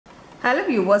Hello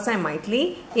viewers, I am Maithili.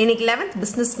 In 11th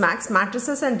Business Max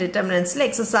Matrices and Determinants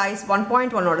exercise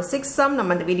 1.1 oda 6 sum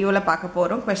நம்ம இந்த வீடியோல பார்க்க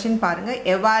போறோம். Question பாருங்க.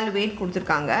 Evaluate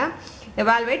கொடுத்திருக்காங்க.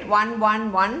 Evaluate 1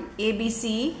 1 1 ABC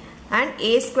and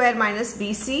a square minus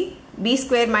BC b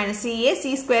square minus CA c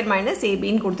square minus AB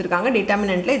ன்னு கொடுத்திருக்காங்க.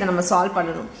 Determinantல இத நம்ம சால்வ்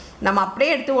பண்ணனும். நம்ம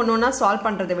அப்படியே எடுத்து ஒவ்வொண்ணா சால்வ்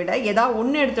பண்றதை விட ஏதா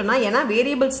ஒன்னு எடுத்தோம்னா ஏனா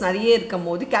வேரியபிள்ஸ் நிறைய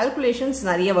இருக்கும்போது கால்குலேஷன்ஸ்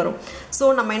நிறைய வரும். சோ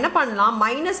நம்ம என்ன பண்ணலாம்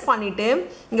மைனஸ் பண்ணிட்டு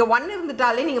இங்க 1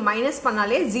 இருந்துட்டாலே நீங்க மைனஸ்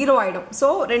பண்ணாலே 0 ஆயிடும். சோ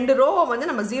ரெண்டு ரோவை வந்து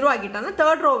நம்ம 0 ஆக்கிட்டோம்னா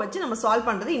தேர்ட் ரோ வச்சு நம்ம சால்வ்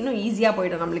பண்றது இன்னும் ஈஸியா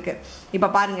போய்டும் நமக்கு.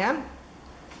 இப்ப பாருங்க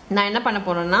நான் என்ன பண்ண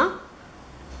போறேன்னா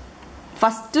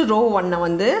first row 1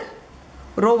 வந்து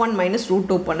row 1 minus root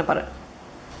 2 பண்ண போறேன்.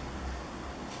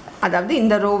 அதாவது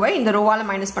இந்த ரோவை இந்த ரோவால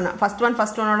மைனஸ் பண்ணா first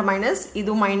one ஓட மைனஸ்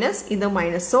இது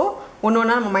மைனஸ் சோ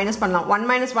ஒவ்வொண்ணா நம்ம மைனஸ் பண்ணலாம் 1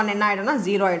 - 1 என்ன ஆயிடும்னா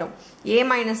 0 ஆயிடும் a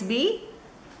 - b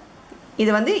இது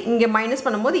வந்து இங்க மைனஸ்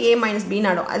பண்ணும்போது a - b ன்னு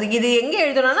ஆடும் அது இது எங்க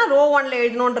எழுதணும்னா ரோ 1ல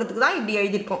எழுதணும்ன்றதுக்கு தான் இப்படி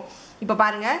எழுதி இருக்கோம் இப்போ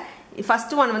பாருங்க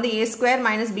first one வந்து a square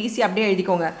minus bc அப்படியே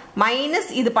எழுதிக்கோங்க மைனஸ்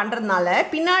இது பண்றதுனால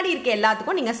பின்னாடி இருக்க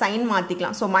எல்லாத்துக்கும் நீங்க சைன்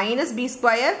மாத்திக்கலாம் so minus b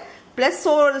square plus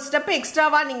ஒரு ஸ்டெப்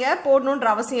எக்ஸ்ட்ராவா நீங்க போடணும்ன்ற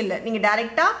அவசியம் இல்ல நீங்க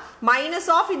டைரக்ட்டா மைனஸ்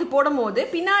ஆஃப் இது போடும்போது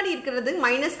பின்னாடி இருக்குறது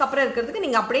மைனஸ்க்கு அப்புறம் இருக்குறதுக்கு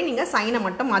நீங்க அப்படியே நீங்க சைனை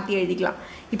மட்டும் மாத்தி எழுதிக்கலாம்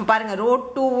இப்போ பாருங்க ரோ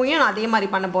 2யும் நான் அதே மாதிரி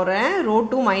பண்ண போறேன் ரோ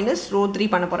 2 minus ரோ 3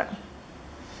 பண்ண போறேன்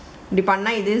இப்படி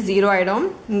பண்ணா இது 0 ஆயிடும்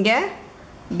இங்க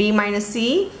b minus c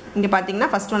இங்க பாத்தீங்கன்னா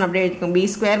ஃபர்ஸ்ட் ஒன் அப்படியே எழுதிக்கோங்க b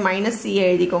square minus c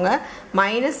எழுதிக்கோங்க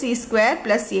minus c square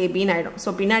plus ab ன்னு ஆயிடும் சோ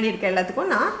பின்னாடி இருக்க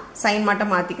எல்லாத்துக்கும் நான் சைன்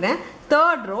மட்டும் மாத்திக்கிறேன்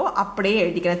third row அப்படியே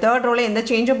எழுதிக்கிறேன் third rowல எந்த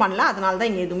சேஞ்சும் பண்ணல அதனால தான்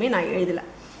இங்க எதுமே நான் எழுதல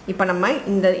இப்போ நம்ம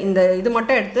இந்த இது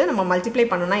மட்டும் எடுத்து நம்ம மல்டிப்ளை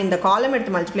பண்ணனும்னா இந்த காலம்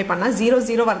எடுத்து மல்டிப்ளை பண்ணா 0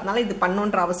 0 வரதுனால இது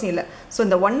பண்ணனும்ன்ற அவசியம் இல்ல சோ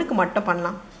இந்த 1 க்கு மட்டும்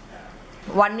பண்ணலாம்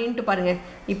 1 into பாருங்க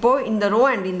இப்போ இந்த ரோ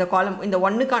and இந்த காலம் இந்த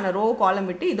 1 க்கான ரோ காலம்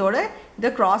விட்டு இதோட இத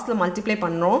கிராஸ்ல மல்டிப்ளை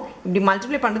பண்றோம் இப்படி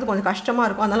மல்டிப்ளை பண்றது கொஞ்சம் கஷ்டமா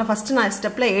இருக்கும் அதனால ஃபர்ஸ்ட் நான்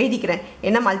ஸ்டெப்ல எழுதிக்கிறேன்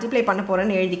என்ன மல்டிப்ளை பண்ண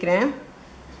போறேன்னு எழுதிக்கிறேன்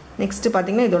நெக்ஸ்ட்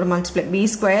பாத்தீங்கன்னா இதோட multiply b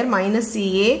square minus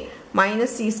ca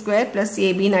minus c square plus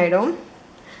ab ன்னு ஆயிடும்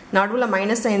நடுவுல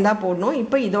மைனஸ் சைன் தான் போடணும்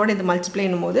இப்போ இதோட இது மல்டிப்ளை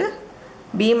பண்ணும்போது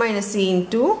b minus c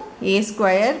into a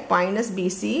square minus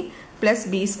bc plus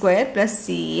b square plus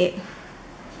ca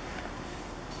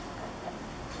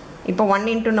இப்போ 1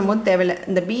 into நம்ம தேவையில்லை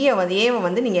இந்த b வந்து a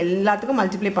வந்து நீங்க எல்லாத்துக்கும்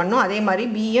மல்டிப்ளை பண்ணனும் அதே மாதிரி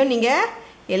b யும் நீங்க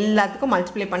எல்லாத்துக்கும்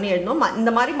மல்டிப்ளை பண்ணி எழுதணும்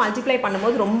இந்த மாதிரி மல்டிப்ளை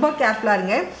பண்ணும்போது ரொம்ப கேர்ஃபுல்லா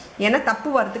இருங்க ஏனா தப்பு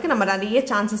வரதுக்கு நம்ம நிறைய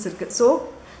சான்சஸ் இருக்கு சோ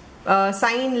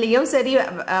சைன்லயும் சரி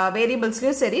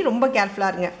வேரியபிள்ஸ்லயும் சரி ரொம்ப கேர்ஃபுல்லா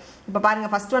இருங்க இப்போ பாருங்க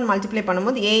ஃபர்ஸ்ட் ஒன் மல்டிப்ளை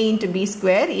பண்ணும்போது a into b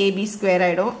square ab square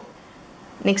ஆயிடும்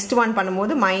நெக்ஸ்ட் ஒன்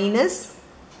பண்ணும்போது minus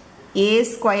a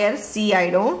square c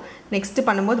ஆயிடும் நெக்ஸ்ட்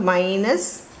பண்ணும்போது minus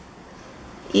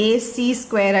ac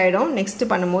square ஆயிடும் நெக்ஸ்ட்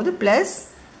பண்ணும்போது plus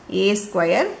a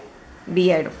square b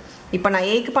ஆயிடும் இப்போ நான்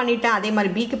a க்கு பண்ணிட்டேன் அதே மாதிரி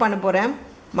b க்கு பண்ண போறேன்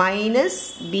minus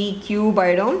b cube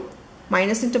ஆயிடும்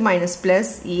minus into minus plus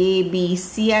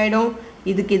abc ஆயிடும்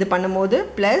இதுக்கு இது பண்ணும்போது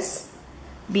plus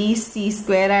bc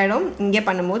square ஆயிடும் இங்க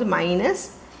பண்ணும்போது minus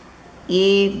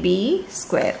ab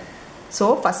square so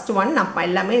first one நான்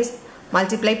எல்லாமே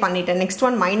மல்டிப்ளை பண்ணிட்டேன் நெக்ஸ்ட்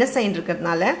ஒன் மைனஸ் சைன்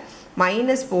இருக்கிறதுனால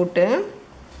மைனஸ் போட்டு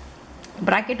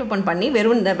bracket open பண்ணி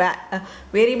வெறும் இந்த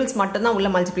வேரியபிள்ஸ் மட்டும் தான் உள்ள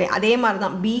மல்டிப்ளை அதே மாதிரி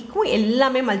தான் b க்கும்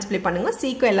எல்லாமே மல்டிப்ளை பண்ணுங்க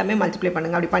c க்கும் எல்லாமே மல்டிப்ளை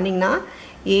பண்ணுங்க அப்படி பண்ணீங்கனா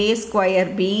a square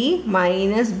b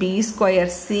minus b square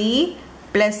c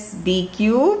plus b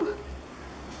cube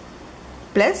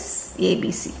plus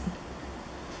abc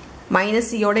minus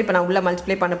c ஓட இப்ப நான் உள்ள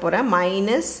மல்டிப்ளை பண்ண போறேன்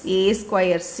minus a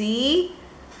square c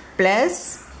plus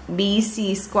bc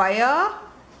square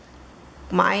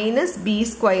minus b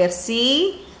square c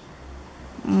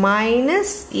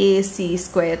minus ac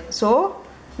square so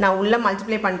நான் உள்ள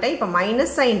மல்டிப்ளை பண்ணிட்டேன் இப்போ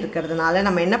மைனஸ் சைன் இருக்கிறதுனால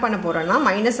நம்ம என்ன பண்ண போறோம்னா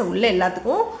மைனஸை உள்ள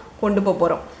எல்லாத்துக்கும் கொண்டு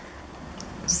போறோம்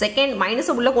செகண்ட் மைனஸ்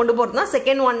உள்ள கொண்டு போறதுனா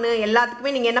செகண்ட் ஒன்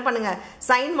எல்லாத்துக்குமே நீங்க என்ன பண்ணுங்க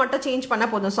சைன் மட்டும் சேஞ்ச் பண்ணா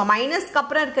போதும் சோ மைனஸ்க்கு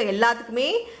அப்புறம் இருக்க எல்லாத்துக்குமே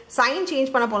சைன்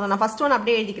சேஞ்ச் பண்ண போதும் நான் ஃபர்ஸ்ட் ஒன்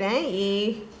அப்படியே எழுதிக்கிறேன் a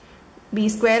b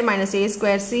square minus a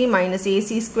square c minus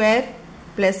ac square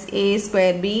plus a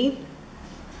square b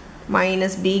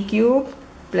minus b cube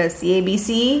plus abc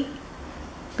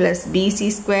plus bc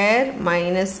square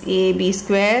minus ab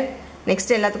square next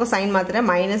எல்லாத்துக்கும் sign மாத்துறேன்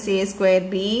minus a square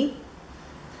b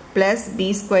plus b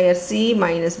square c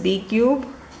minus b cube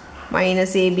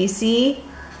minus abc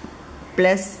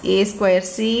plus a square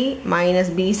c minus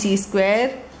bc square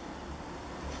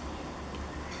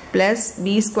plus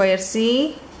b square c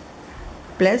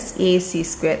plus ac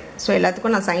square so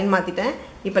எல்லாத்துக்கும் நான் sign மாத்திட்டேன்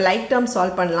இப்போ like term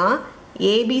solve பண்ணலாம்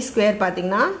ab square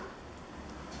பாத்தீங்கன்னா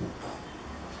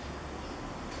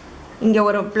இங்க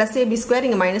ஒரு plus ab square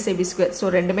இங்க minus ab square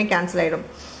so ரெண்டுமே cancel ஆயிடும்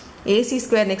AC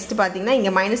square next பாத்தீங்கன்னா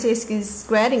இங்க minus AC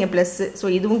square இங்க plus so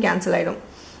இதுவும் கேன்சல் ஆயிடும்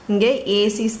இங்கே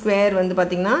ஏசி ஸ்கொயர் வந்து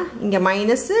பார்த்திங்கன்னா இங்கே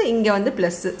மைனஸு இங்கே வந்து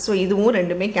ப்ளஸ்ஸு. ஸோ இதுவும்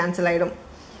ரெண்டுமே கேன்சல் ஆகிடும்.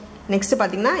 நெக்ஸ்ட்டு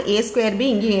பார்த்திங்கன்னா ஏ ஸ்கொயர் பி,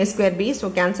 இங்கேயும் ஏ ஸ்கொயர் பி, ஸோ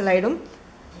கேன்சல் ஆகிடும்.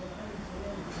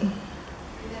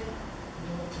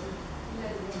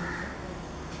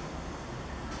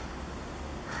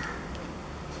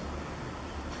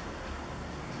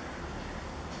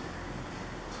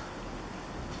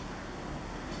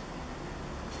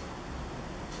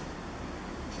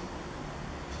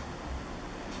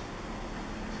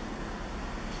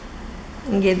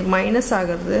 இங்கே இது மைனஸ்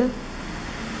ஆகிறது.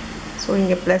 ஸோ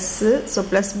இங்கே plus. So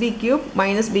plus B cube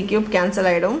minus B cube cancel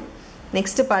ஆகிடும்.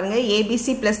 நெக்ஸ்ட்டு பாருங்கள்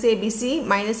ABC plus ABC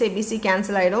minus ABC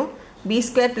cancel ஆகிடும். B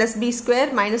square plus B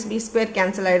square minus B square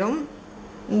cancel ஆகிடும்.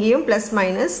 இங்கேயும் ப்ளஸ்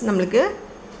மைனஸ் நம்மளுக்கு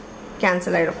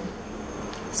கேன்சல் ஆகிடும்.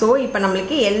 ஸோ இப்போ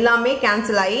நம்மளுக்கு எல்லாமே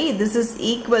கேன்சல் ஆகி திஸ் இஸ்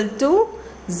ஈக்குவல் டு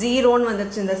 0ன்னு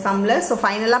வந்துருச்சு இந்த சம்மில். ஸோ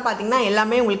ஃபைனலாக பார்த்தீங்கன்னா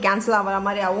எல்லாமே உங்களுக்கு கேன்சல் ஆகிற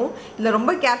மாதிரி ஆகும். இதில்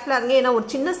ரொம்ப கேர்ஃபுல்லாக இருங்க. ஏன்னா ஒரு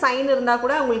சின்ன சைன் இருந்தால்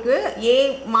கூட உங்களுக்கு ஏ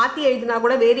மாற்றி எழுதினா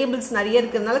கூட வேரியபிள்ஸ் நிறைய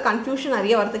இருக்கிறதுனால கன்ஃபியூஷன்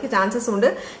நிறைய வரதுக்கு சான்சஸ்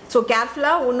உண்டு. ஸோ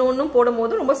கேர்ஃபுல்லாக ஒன்றும்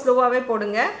போடும்போது ரொம்ப ஸ்லோவாகவே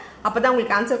போடுங்க. அப்போ தான்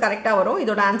உங்களுக்கு ஆன்சர் கரெக்டாக வரும்.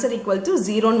 இதோட ஆன்சர் ஈக்குவல் டு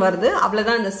 0ன்னு வருது.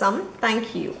 அவ்வளோதான் இந்த சம்.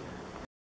 தேங்க்யூ.